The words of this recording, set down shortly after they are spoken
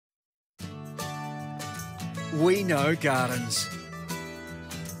We know gardens.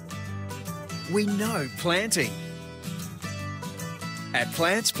 We know planting. At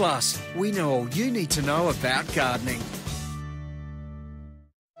Plants Plus, we know all you need to know about gardening.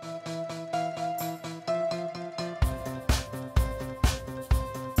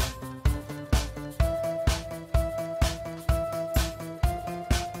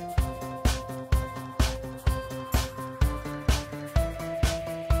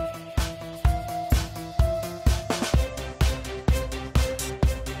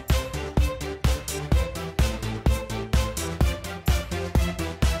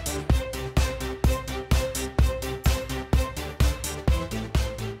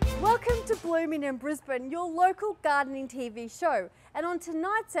 Blooming in Brisbane, your local gardening TV show. And on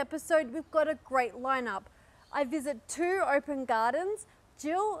tonight's episode, we've got a great lineup. I visit 2 open gardens,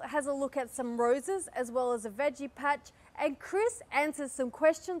 Jill has a look at some roses as well as a veggie patch, and Chris answers some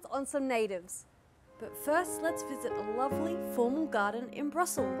questions on some natives. But first, let's visit a lovely formal garden in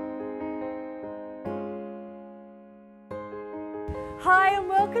Brassall. Hi and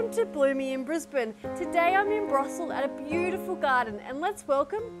welcome to Blooming in Brisbane. Today I'm in Brassall at a beautiful garden, and let's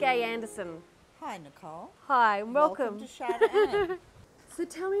welcome Gay Anderson. Hi Nicole. Hi and welcome. To Chardonnay. So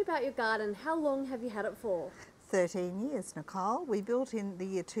tell me about your garden. How long have you had it for? 13 years, Nicole. We built in the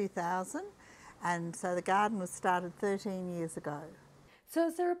year 2000, and so the garden was started 13 years ago. So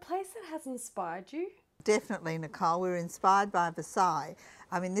is there a place that has inspired you? Definitely, Nicole. We were inspired by Versailles.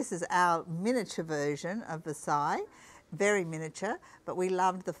 I mean, this is our miniature version of Versailles. Very miniature, but we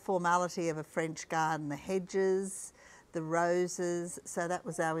loved the formality of a French garden, the hedges, the roses, so that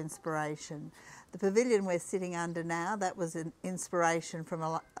was our inspiration. The pavilion we're sitting under now, that was an inspiration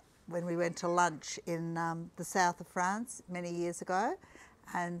from when we went to lunch in the south of France many years ago,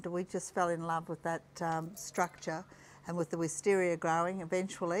 and we just fell in love with that structure, and with the wisteria growing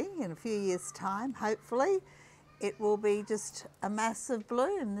eventually, in a few years' time, hopefully, it will be just a massive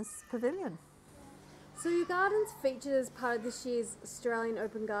bloom, this pavilion. So your garden's featured as part of this year's Australian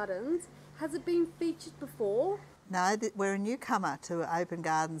Open Gardens. Has it been featured before? No, we're a newcomer to Open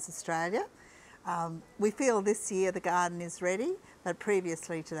Gardens Australia. We feel this year the garden is ready, but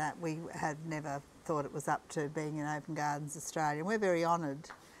previously to that we had never thought it was up to being in Open Gardens Australia. We're very honoured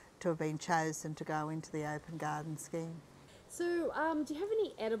to have been chosen to go into the Open Garden scheme. So do you have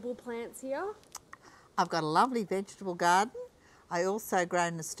any edible plants here? I've got a lovely vegetable garden. I also grow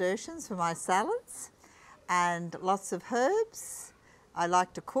nasturtiums for my salads, and lots of herbs. I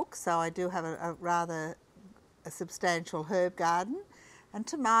like to cook, so I do have a rather substantial herb garden, and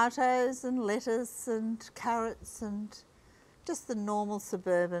tomatoes and lettuce and carrots and just the normal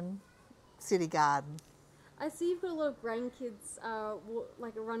suburban city garden. I see you've got a lot of grandkids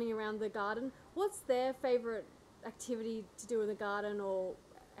like running around the garden. What's their favourite activity to do in the garden, or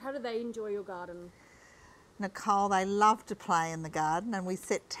how do they enjoy your garden? Nicole, they love to play in the garden, and we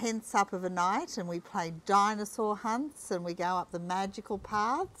set tents up of a night and we play dinosaur hunts and we go up the magical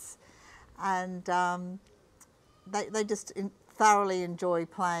paths, and they just thoroughly enjoy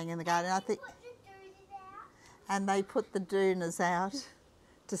playing in the garden. I think, and they put the doonas out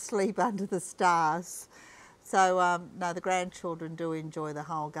to sleep under the stars. So no, the grandchildren do enjoy the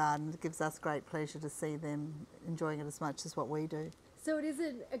whole garden. It gives us great pleasure to see them enjoying it as much as what we do. So it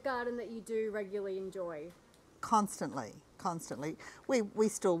isn't a garden that you do regularly enjoy? Constantly. We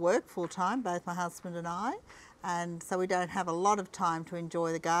still work full time, both my husband and I, and so we don't have a lot of time to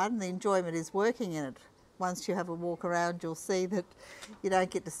enjoy the garden. The enjoyment is working in it. Once you have a walk around, you'll see that you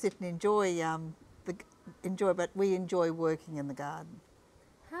don't get to sit and enjoy, but we enjoy working in the garden.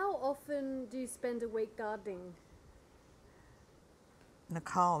 How often do you spend a week gardening?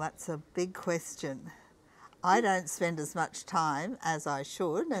 Nicole, that's a big question. I don't spend as much time as I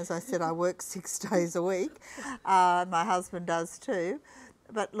should. As I said, I work 6 days a week. My husband does too.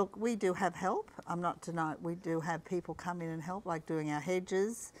 But look, we do have help. I'm not denying we do have people come in and help, like doing our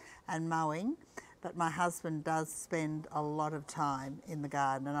hedges and mowing. But my husband does spend a lot of time in the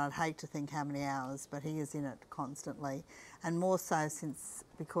garden, and I'd hate to think how many hours, but he is in it constantly. And more so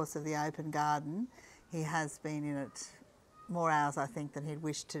because of the open garden, he has been in it more hours, I think, than he'd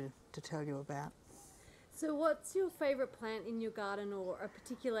wish to tell you about. So what's your favourite plant in your garden, or a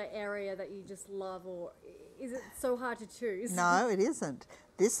particular area that you just love, or is it so hard to choose? No, it isn't.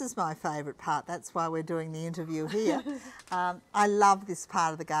 This is my favourite part. That's why we're doing the interview here. I love this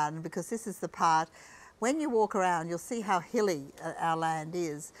part of the garden because this is the part, when you walk around, you'll see how hilly our land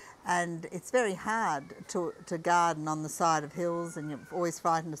is, and it's very hard to garden on the side of hills, and you're always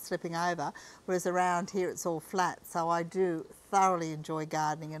frightened of slipping over, whereas around here it's all flat. So I do thoroughly enjoy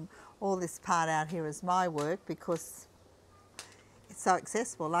gardening, and all this part out here is my work because so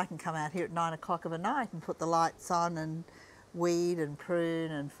accessible. I can come out here at 9 o'clock of a night and put the lights on and weed and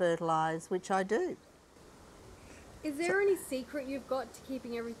prune and fertilise, which I do. Is there any secret you've got to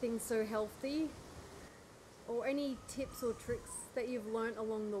keeping everything so healthy? Or any tips or tricks that you've learnt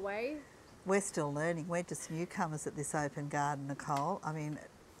along the way? We're still learning. We're just newcomers at this open garden, Nicole. I mean,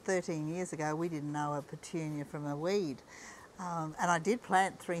 13 years ago we didn't know a petunia from a weed. And I did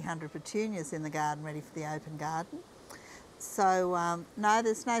plant 300 petunias in the garden ready for the open garden. So no,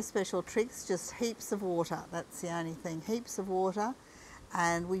 there's no special tricks, just heaps of water. That's the only thing, heaps of water.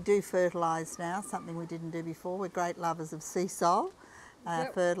 And we do fertilise now, something we didn't do before. We're great lovers of sea salt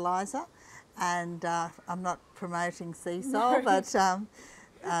fertiliser. And I'm not promoting sea salt, but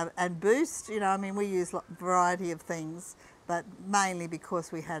and Boost, you know, I mean, we use a variety of things, but mainly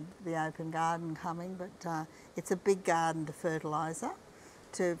because we had the open garden coming. But it's a big garden to fertilise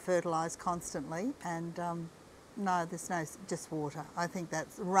constantly. And no, there's no, just water. I think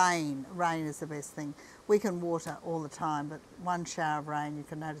that's rain. Rain is the best thing. We can water all the time, but one shower of rain, you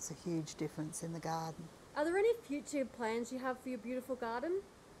can notice a huge difference in the garden. Are there any future plans you have for your beautiful garden?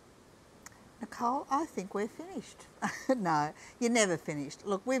 Nicole, I think we're finished. No, you're never finished.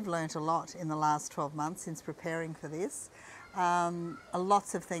 Look, we've learnt a lot in the last 12 months since preparing for this.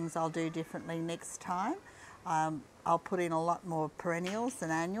 Lots of things I'll do differently next time. I'll put in a lot more perennials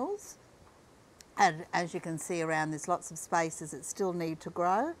than annuals. And as you can see around, there's lots of spaces that still need to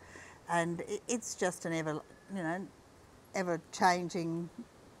grow. And it's just an ever-changing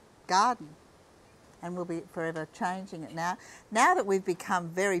garden. And we'll be forever changing it now. Now that we've become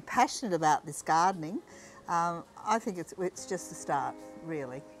very passionate about this gardening, I think it's just a start,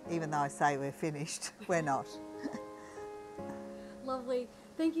 really. Even though I say we're finished, we're not. Lovely.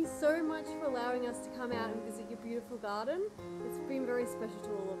 Thank you so much for allowing us to come out and visit your beautiful garden. It's been very special to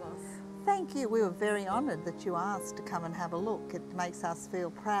all of us. Thank you. We were very honoured that you asked to come and have a look. It makes us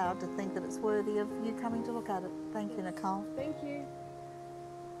feel proud to think that it's worthy of you coming to look at it. Thank you, Nicole. Thank you.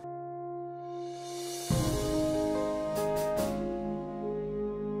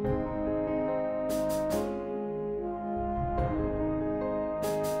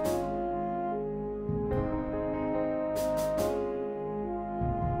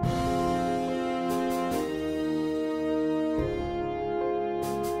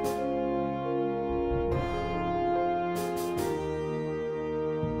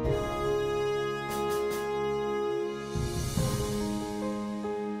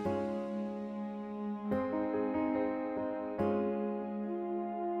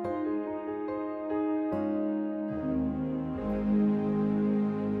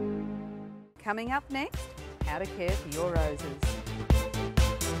 Coming up next, how to care for your roses.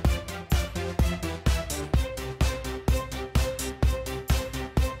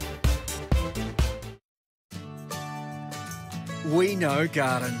 We know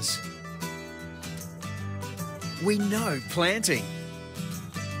gardens. We know planting.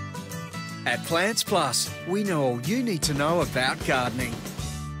 At Plants Plus, we know all you need to know about gardening.